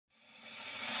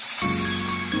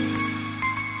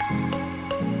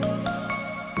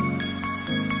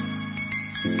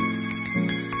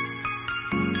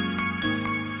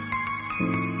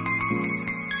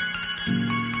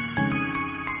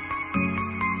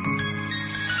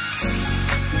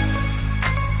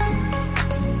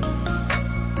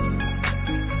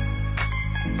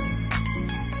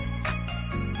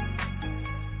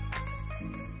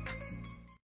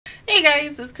Hey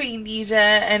guys, it's Queendija,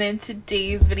 and in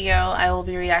today's video, I will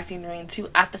be reacting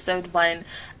to episode 1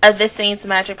 of the Saints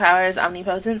Magic Powers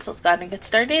Omnipotent. So let's go ahead and get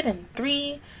started in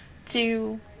 3,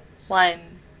 2, 1,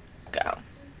 go.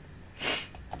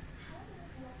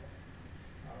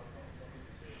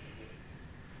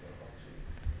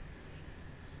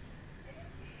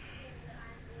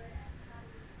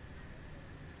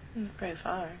 Pretty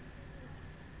far.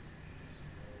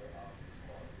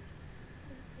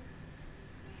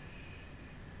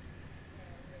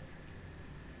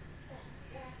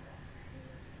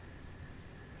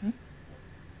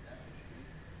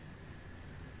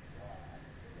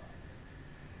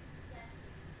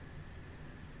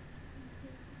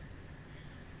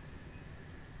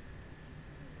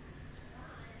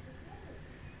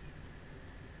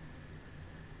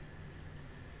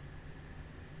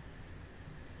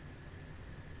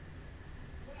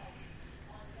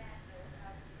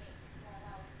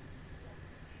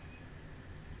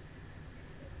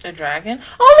 The dragon?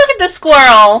 Oh, look at the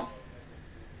squirrel!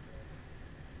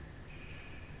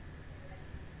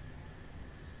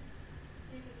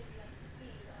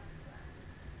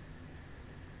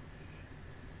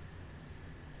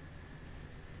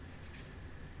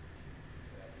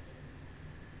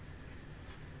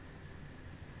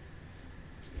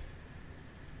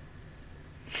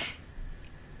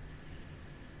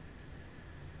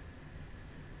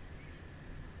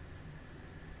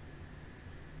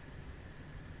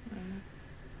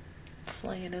 It's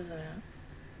late, isn't it?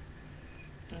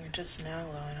 You're just now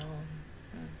going home.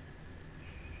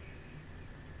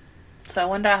 So I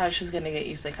wonder how she's gonna get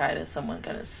isekai. Is someone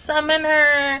gonna summon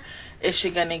her? Is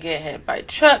she gonna get hit by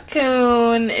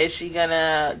Truck-kun? Is she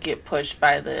gonna get pushed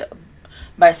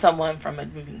by someone from a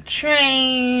moving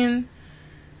train?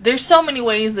 There's so many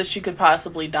ways that she could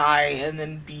possibly die and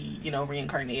then be,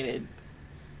 reincarnated.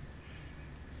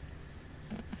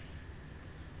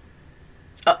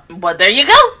 Well, there you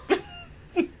go.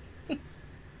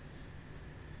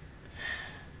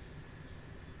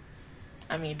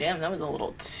 I mean, damn, that was a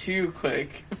little too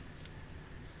quick.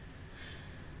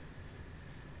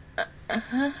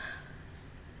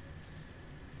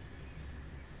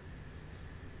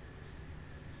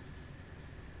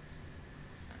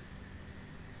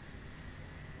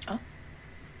 Oh.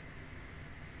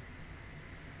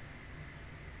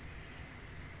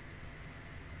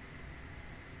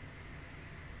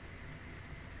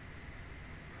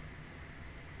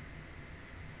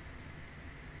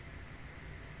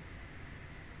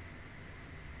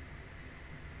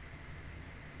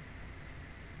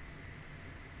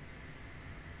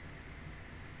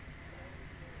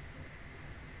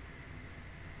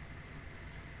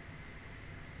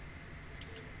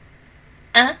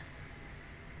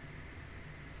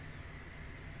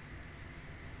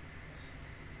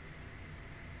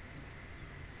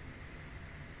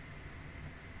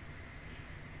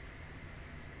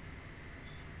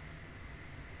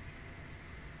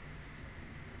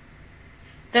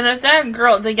 Then if that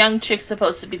girl, the young chick's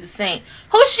supposed to be the saint,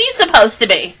 who's she supposed to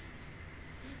be?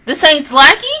 The saint's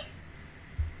lackey?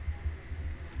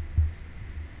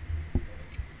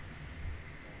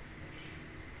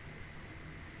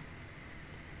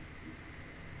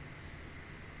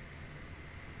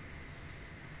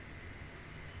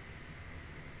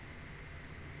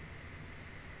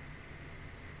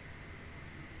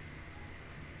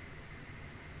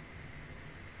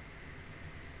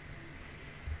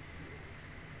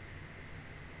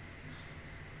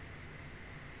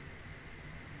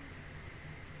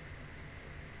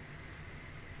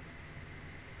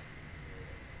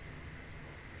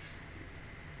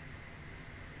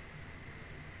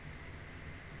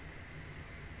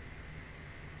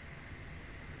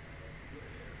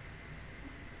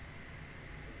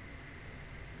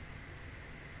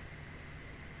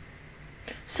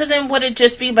 So then would it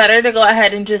just be better to go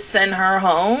ahead and just send her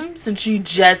home since you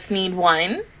just need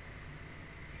one?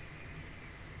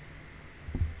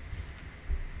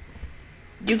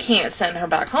 You can't send her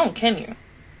back home, can you?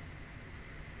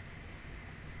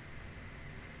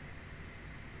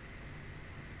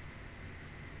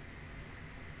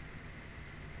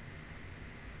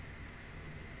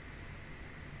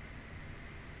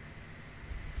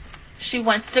 She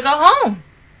wants to go home.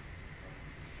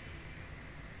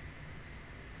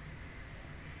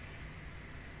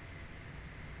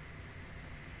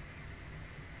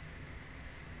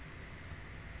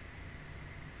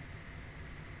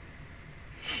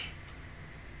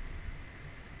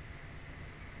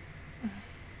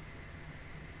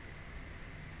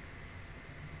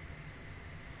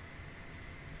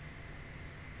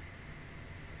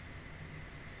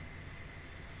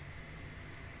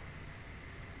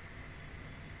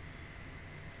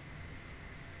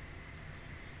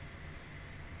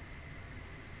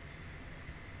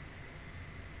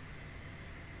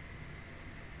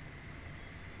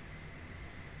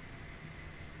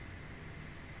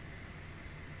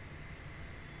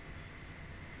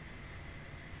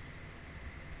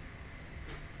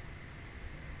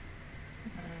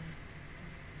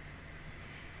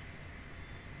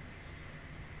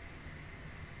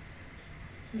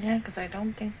 Yeah, because I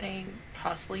don't think they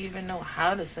possibly even know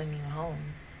how to send you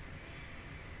home.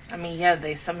 I mean, yeah,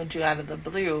 they summoned you out of the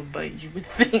blue, but you would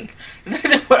think that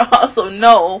they would also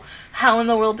know how in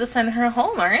the world to send her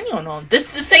home, or anyone home. This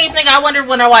is the same thing I wondered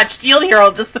when I watched Shield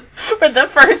Hero this for the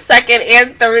first, second,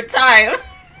 and third time.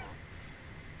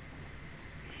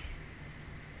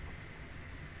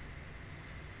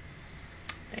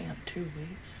 Damn, 2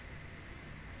 weeks.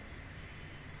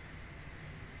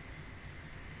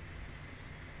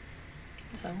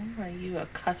 So, are you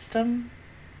accustomed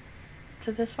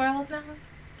to this world now?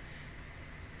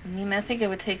 I mean, I think it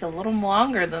would take a little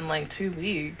longer than like 2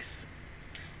 weeks.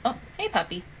 Oh, hey,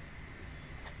 puppy.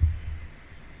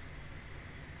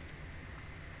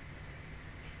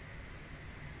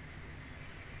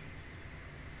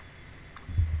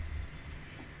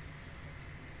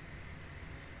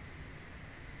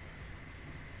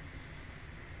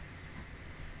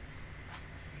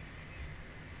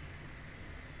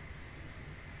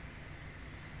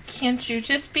 Can't you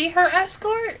just be her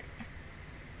escort?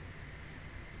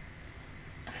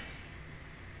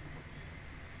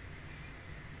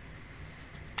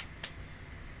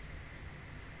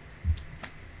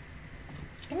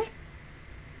 Come here.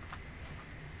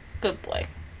 Good boy.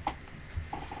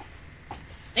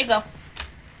 There you go.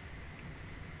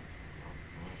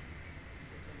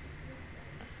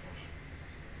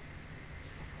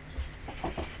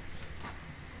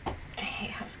 I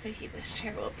hate how squeaky this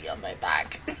chair will be on my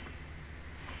back. So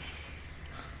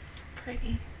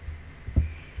pretty.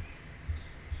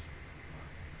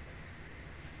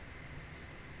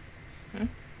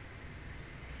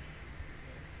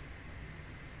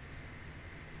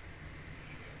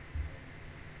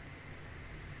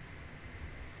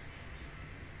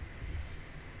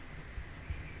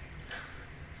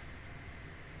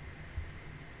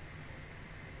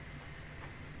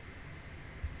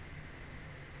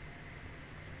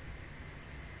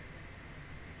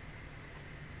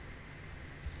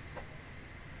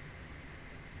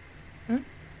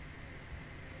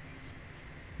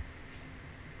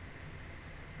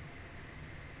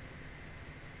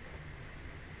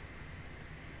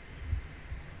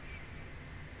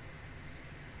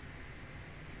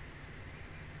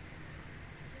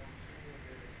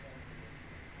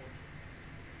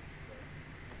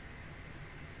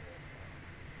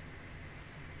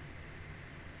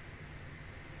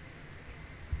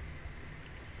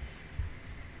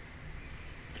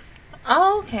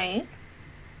 Oh, okay.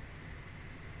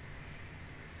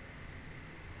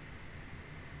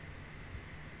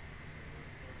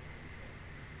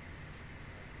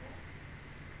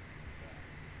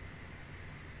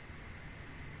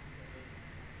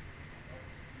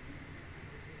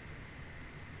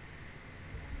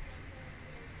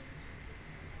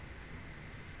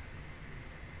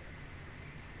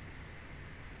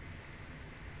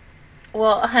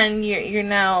 Well, hun, you're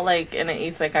now like in an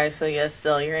isekai, so yes,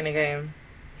 still you're in a game.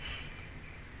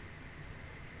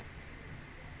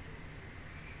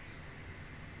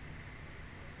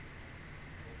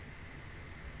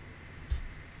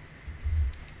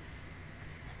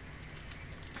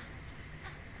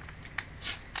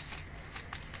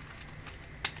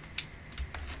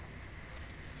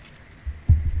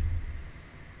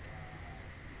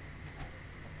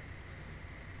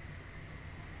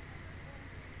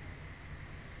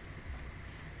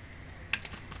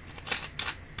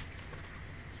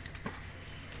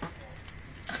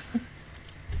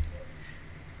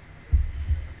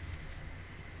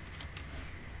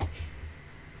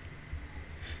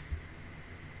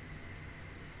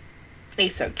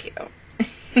 He's so cute.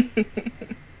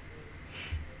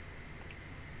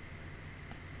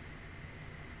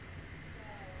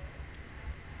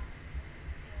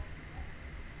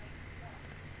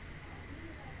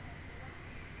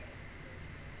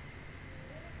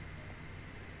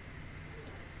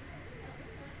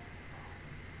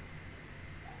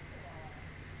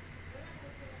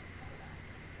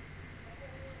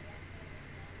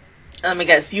 Let me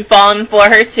guess, you fallen for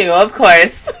her too, of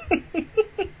course.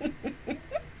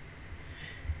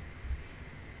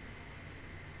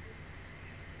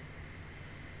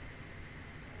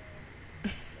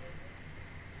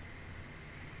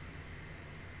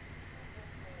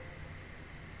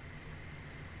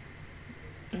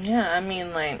 Yeah, I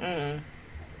mean, like,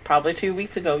 probably 2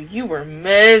 weeks ago, you were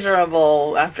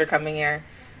miserable after coming here.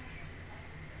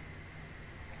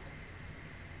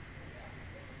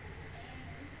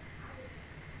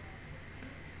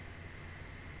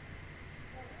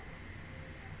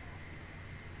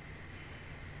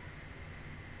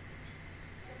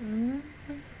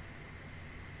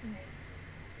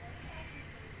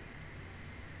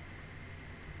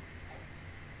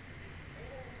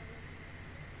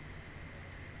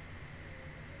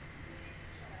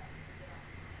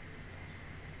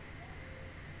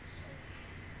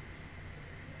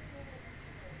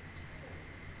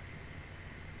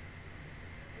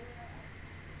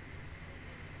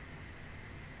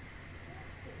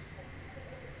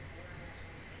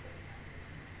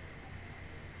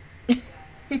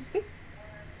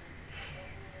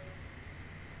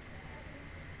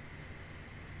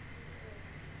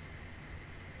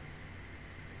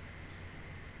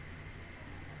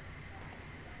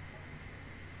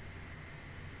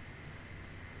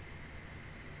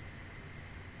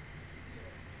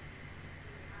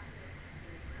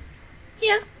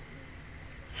 Yeah.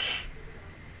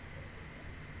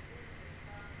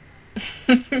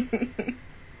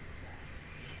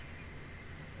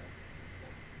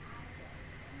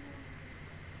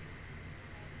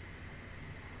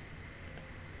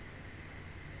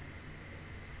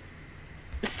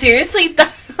 Seriously?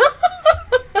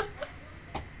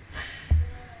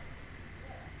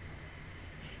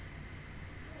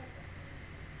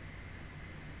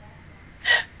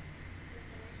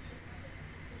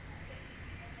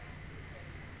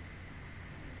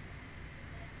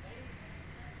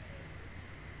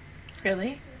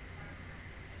 Really?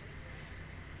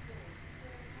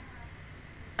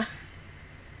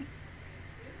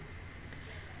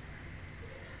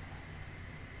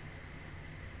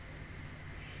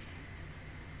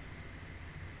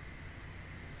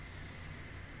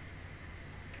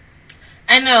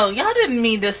 I know, y'all didn't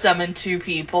mean to summon two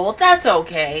people. That's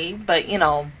okay. But, you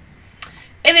know,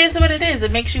 it is what it is.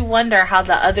 It makes you wonder how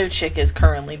the other chick is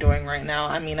currently doing right now.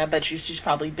 I mean, I bet you she's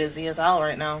probably busy as hell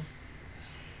right now.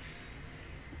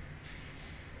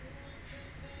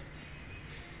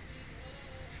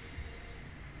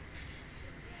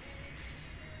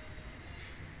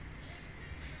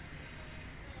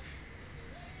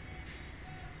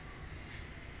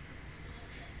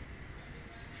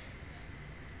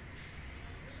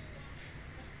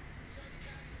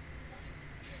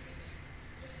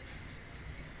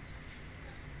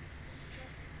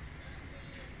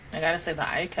 I gotta say the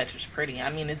eye catcher's pretty.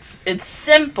 I mean, it's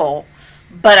simple,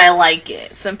 but I like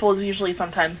it. Simple is usually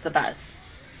sometimes the best.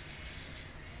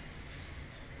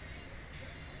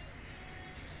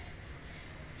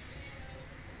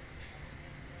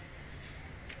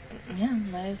 Yeah,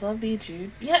 might as well be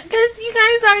Jude. Yeah, because you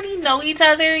guys already know each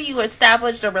other. You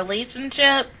established a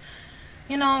relationship.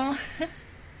 You know.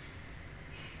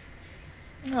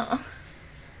 No.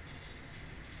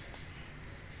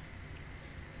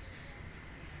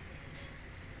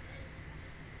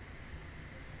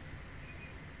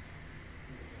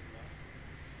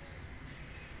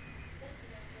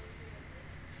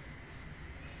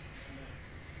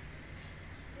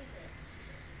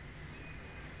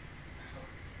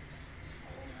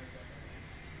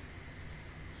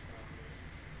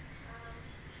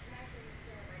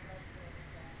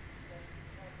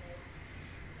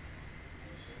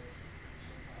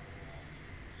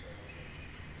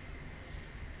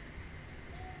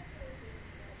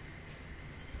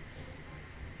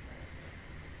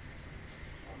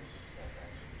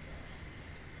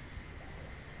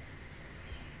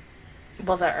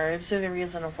 Well, the herbs are the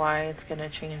reason of why it's gonna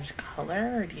change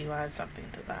color, or do you add something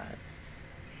to that?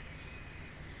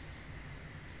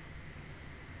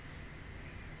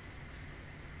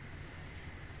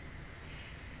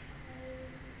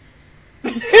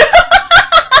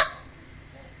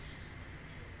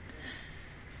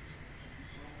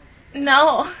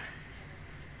 No.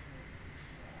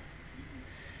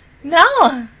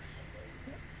 No.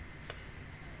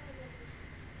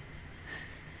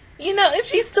 You know, and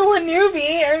she's still a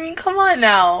newbie. I mean, come on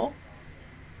now.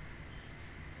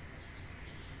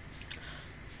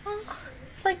 Oh,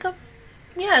 it's like a...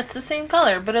 Yeah, it's the same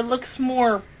color, but it looks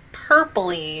more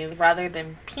purpley rather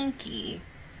than pinky.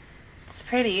 It's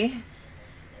pretty.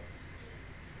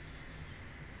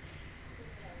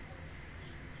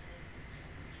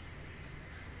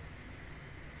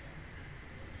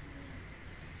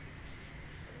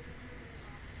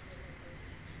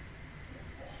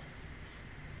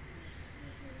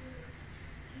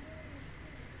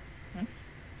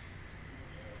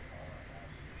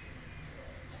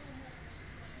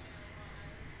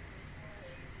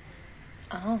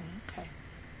 Oh, okay.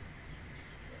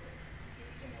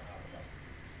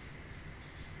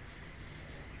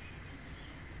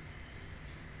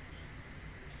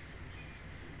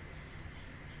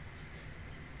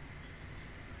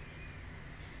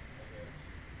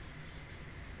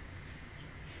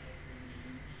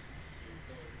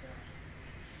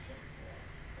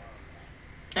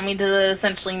 I mean, does it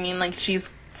essentially mean like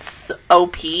she's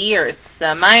OP or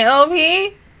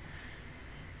semi-OP?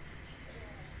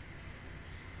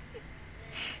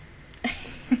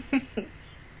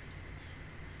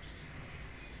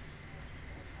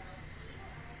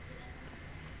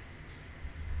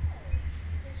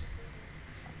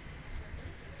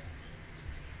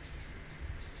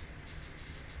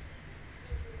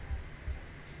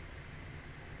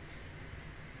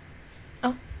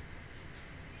 Oh,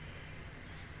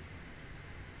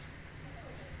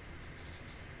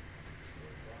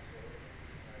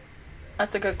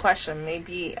 That's a good question.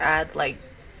 Maybe add like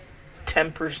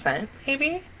 10%,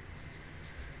 maybe?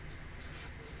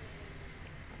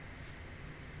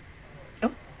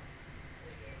 Oh.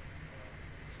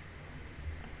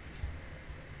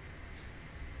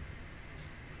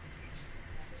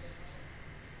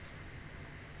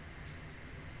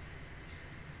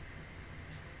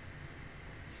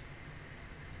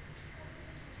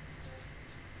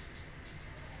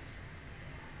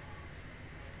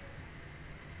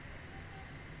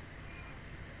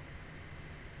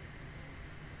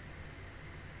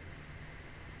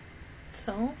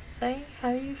 So, say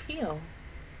how you feel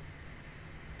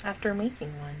after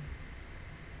making one.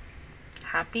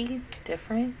 Happy?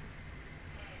 Different?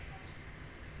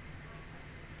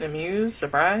 Amused?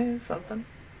 Surprised? Something?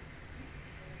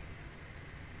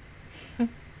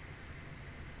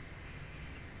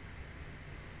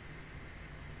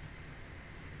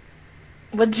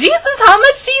 But Jesus, how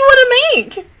much do you want to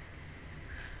make?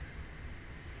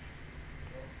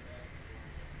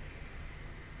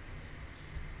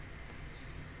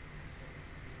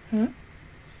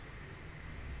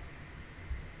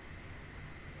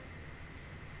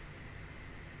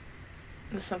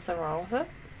 Is something wrong with it?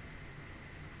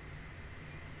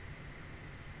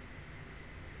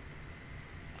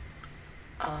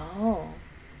 Oh.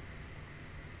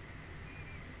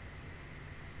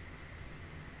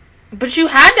 But you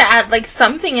had to add like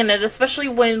something in it, especially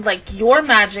when like your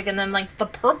magic and then like the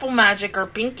purple magic or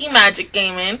pinky magic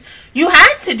came in. You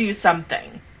had to do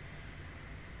something.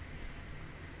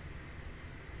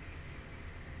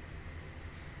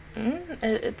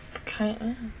 It's kind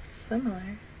of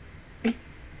similar.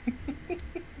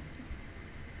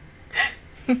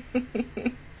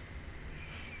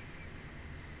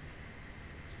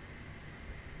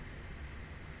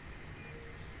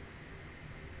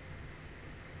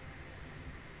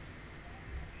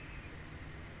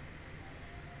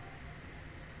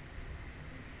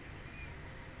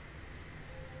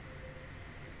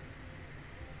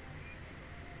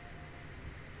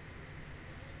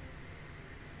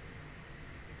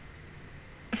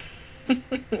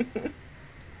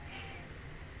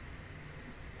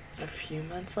 A few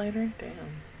months later?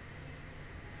 Damn.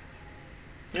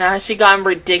 Now she gone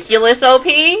ridiculous OP?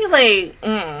 Like,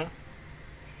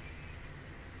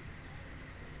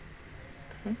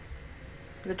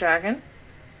 The dragon?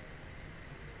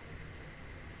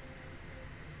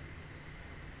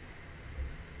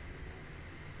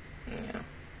 Yeah.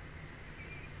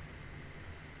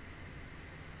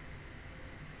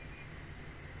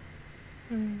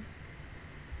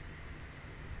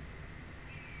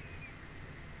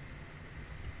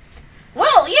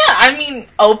 Well, yeah, I mean,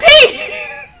 OP.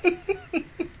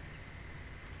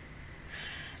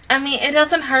 I mean, it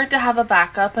doesn't hurt to have a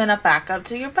backup and a backup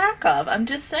to your backup. I'm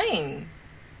just saying.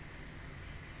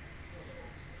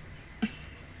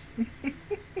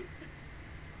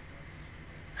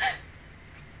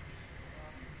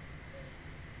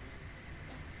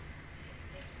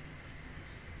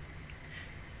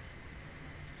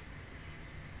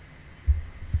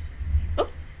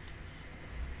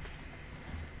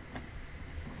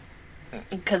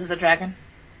 Because of the dragon?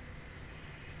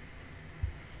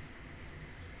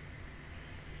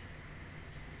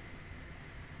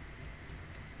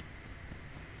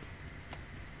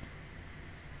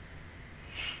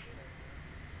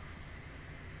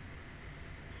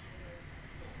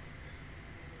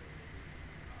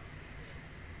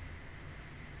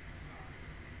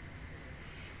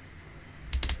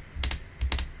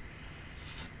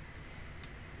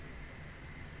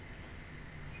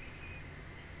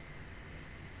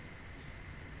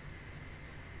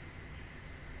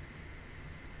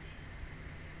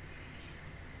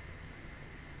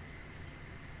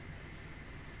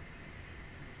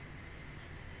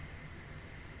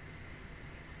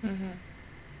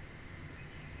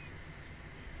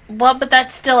 Well, but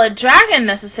that's still a dragon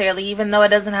necessarily, even though it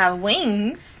doesn't have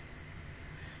wings.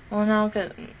 Well, no,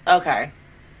 cause, okay.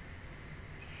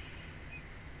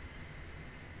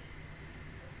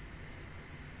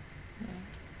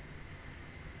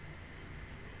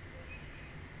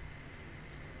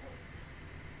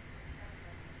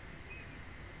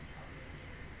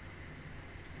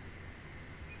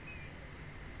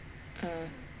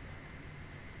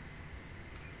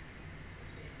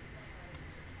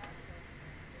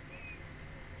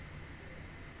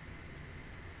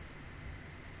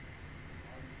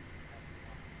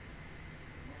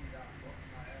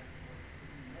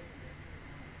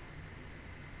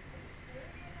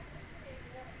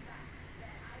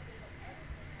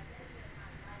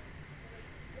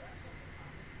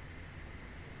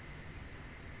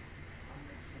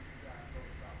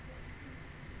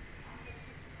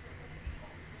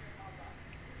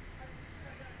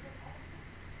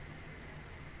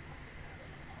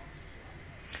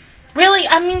 Really?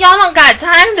 I mean, y'all don't got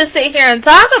time to sit here and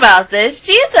talk about this.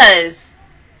 Jesus.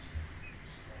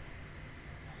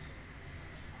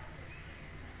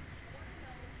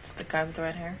 It's the guy with the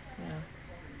red hair? Yeah.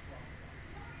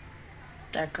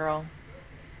 That girl.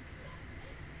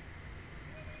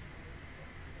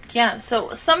 Yeah,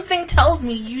 so something tells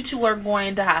me you two are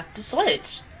going to have to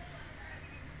switch.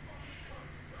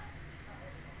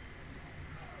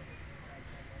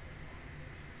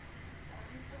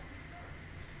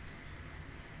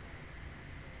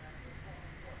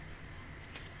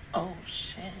 Oh,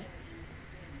 shit.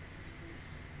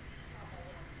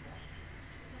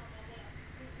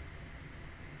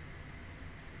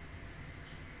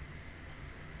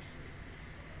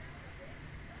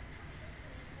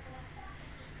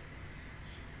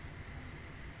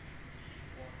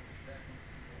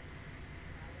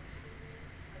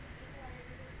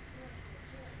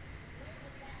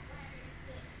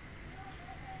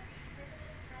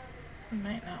 It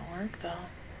might not work, though.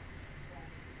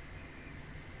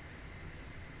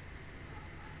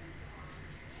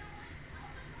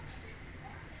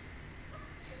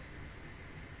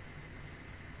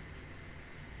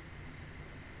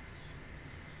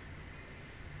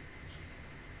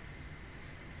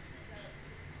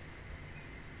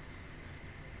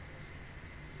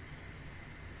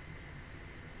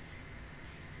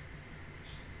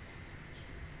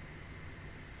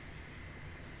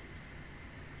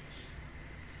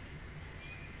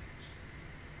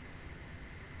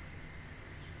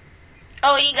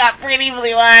 Oh, you got pretty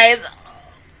blue eyes.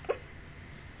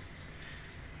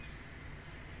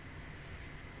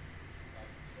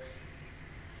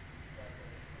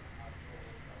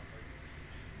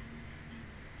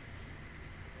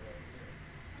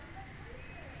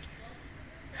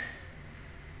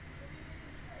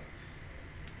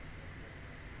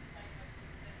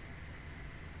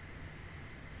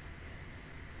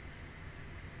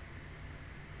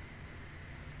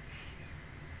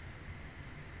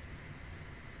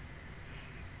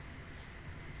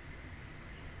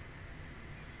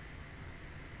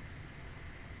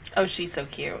 Oh, she's so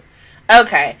cute.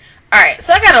 Okay. Alright,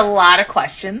 so I got a lot of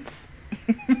questions.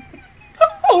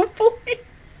 Oh, boy.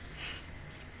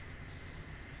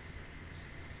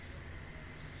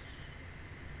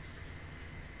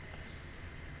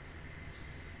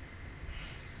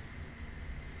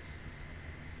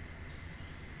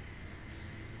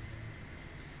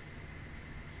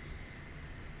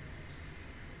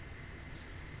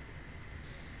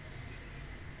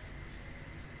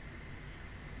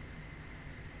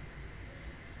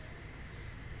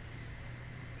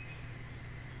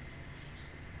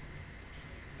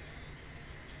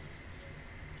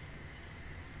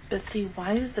 But see,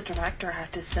 why does the director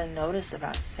have to send notice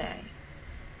about Say?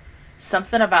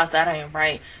 Something about that ain't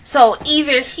right. So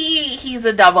either he's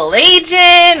a double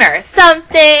agent or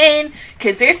something,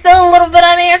 because there's still a little bit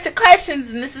unanswered questions,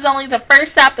 and this is only the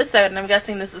first episode, and I'm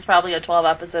guessing this is probably a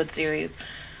 12-episode series.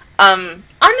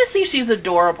 Honestly, she's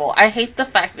adorable. I hate the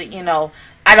fact that, you know,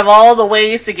 out of all the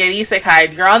ways to get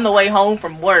isekai, you're on the way home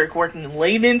from work, working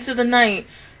late into the night.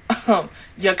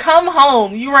 You come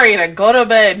home, you ready to go to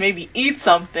bed, maybe eat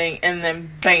something, and then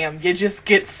bam, you just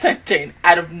get sent in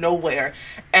out of nowhere.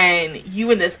 And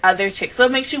you and this other chick. So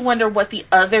it makes you wonder what the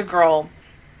other girl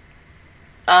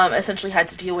essentially had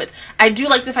to deal with. I do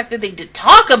like the fact that they did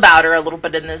talk about her a little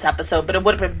bit in this episode, but it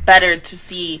would have been better to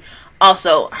see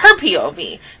also her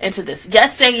POV into this.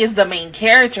 Yes, Say is the main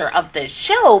character of this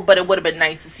show, but it would have been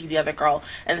nice to see the other girl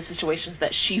and the situations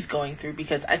that she's going through,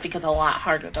 because I think it's a lot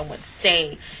harder than what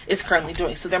Say is currently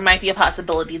doing. So there might be a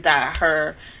possibility that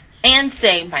her and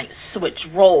Say might switch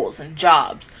roles and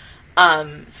jobs.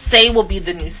 Say will be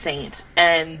the new saint,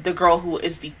 and the girl who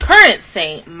is the current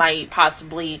saint might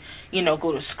possibly, you know,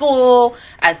 go to school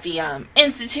at the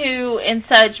institute and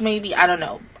such, maybe. I don't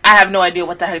know. I have no idea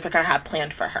what the heck they're going to have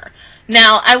planned for her.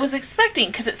 Now, I was expecting,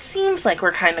 because it seems like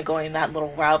we're kind of going that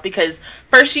little route, because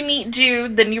first you meet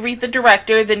Jude, then you meet the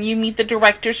director, then you meet the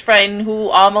director's friend who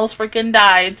almost freaking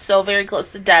died, so very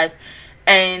close to death,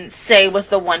 and Say was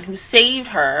the one who saved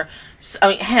her.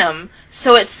 Him.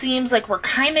 So it seems like we're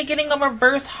kind of getting a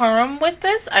reverse harem with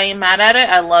this. I ain't mad at it.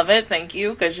 I love it. Thank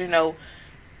you. Because, you know,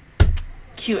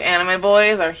 cute anime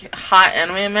boys or hot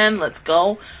anime men. Let's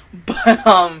go.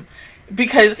 But,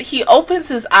 because he opens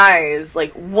his eyes,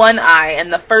 like one eye,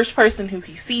 and the first person who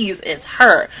he sees is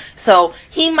her. So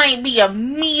he might be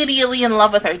immediately in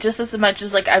love with her, just as much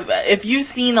as, like, if you've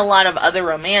seen a lot of other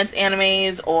romance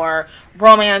animes or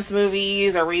romance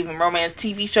movies or even romance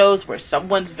TV shows where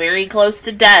someone's very close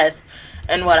to death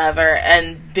and whatever,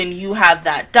 and then you have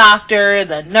that doctor,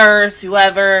 the nurse,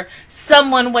 whoever,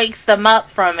 someone wakes them up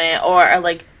from it, or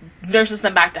like nurses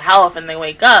them back to health, and they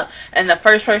wake up, and the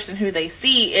first person who they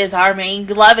see is our main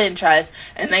love interest,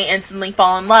 and they instantly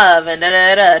fall in love, and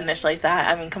and it's like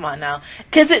that. I mean, come on now.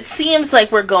 Because it seems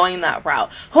like we're going that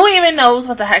route. Who even knows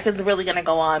what the heck is really going to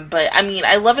go on? But, I mean,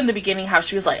 I love in the beginning how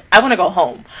she was like, I want to go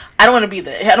home. I don't want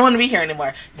to be here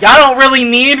anymore. Y'all don't really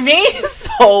need me,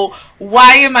 so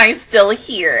why am I still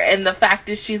here? And the fact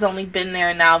is she's only been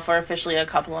there now for officially a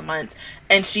couple of months,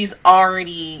 and she's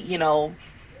already, you know,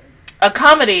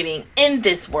 accommodating in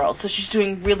this world. So she's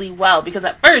doing really well, because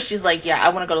at first she's like, yeah, I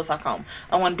want to go the fuck home.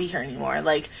 I don't want to be here anymore.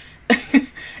 Like,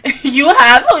 you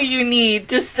have who you need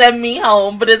to send me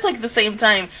home, but it's like at the same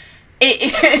time,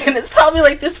 and it's probably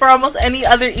like this for almost any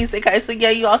other isekai. So yeah,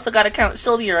 you also got to count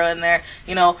Shildiro in there.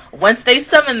 You know, once they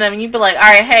summon them, you'd be like, all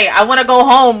right, hey, I want to go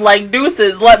home. Like,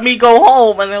 deuces, let me go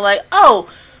home. And they're like,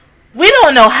 oh, we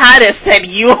don't know how to send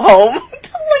you home.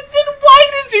 Like, then why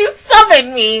did you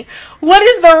summon me? What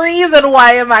is the reason?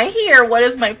 Why am I here? What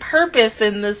is my purpose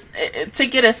in this, to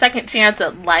get a second chance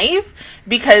at life?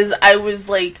 Because I was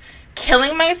like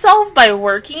killing myself by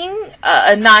working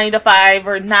a 9 to 5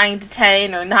 or 9 to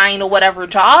 10 or 9 or whatever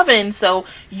job, and so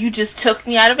you just took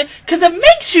me out of it. Because it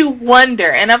makes you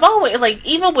wonder. And I've always, like,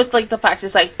 even with like the fact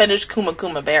it's like finished Kuma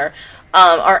Kuma Bear,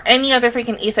 or any other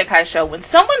freaking isekai show, when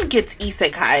someone gets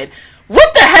isekai'd,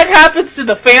 what the heck happens to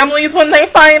the families when they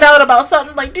find out about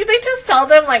something? Like, do they just tell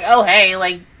them, like, oh, hey,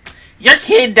 like, your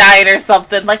kid died or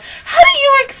something? Like, how do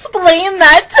you explain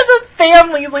that to the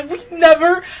families? Like, we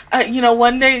never, you know,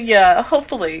 one day, yeah,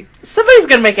 hopefully, somebody's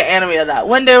gonna make an anime of that.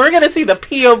 One day, we're gonna see the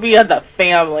POV of the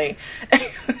family.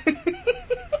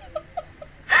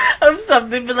 Of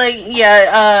something, but like,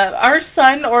 yeah, our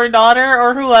son or daughter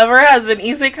or whoever has been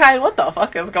isekai. What the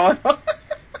fuck is going on?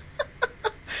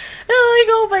 Like,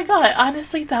 oh my god,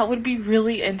 honestly, that would be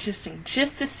really interesting,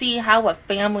 just to see how a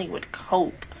family would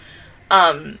cope,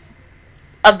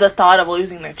 of the thought of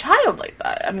losing their child like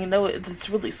that. I mean, it's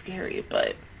really scary,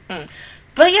 but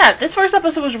yeah, this first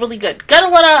episode was really good. Got a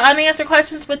lot of unanswered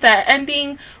questions with that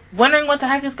ending, wondering what the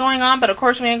heck is going on, but of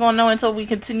course we ain't gonna know until we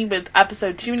continue with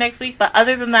episode 2 next week. But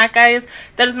other than that, guys,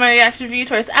 that is my reaction review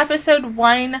towards episode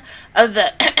 1 of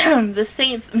the the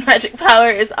Saint's magic power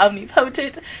is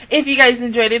omnipotent. If you guys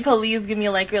enjoyed it, please give me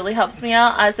a like, really helps me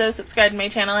out. Also, subscribe to my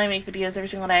channel. I make videos every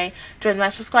single day. Join the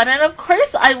Magical Squad, and of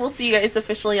course I will see you guys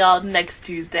officially all next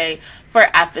Tuesday for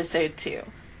episode 2.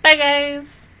 Bye,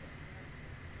 guys.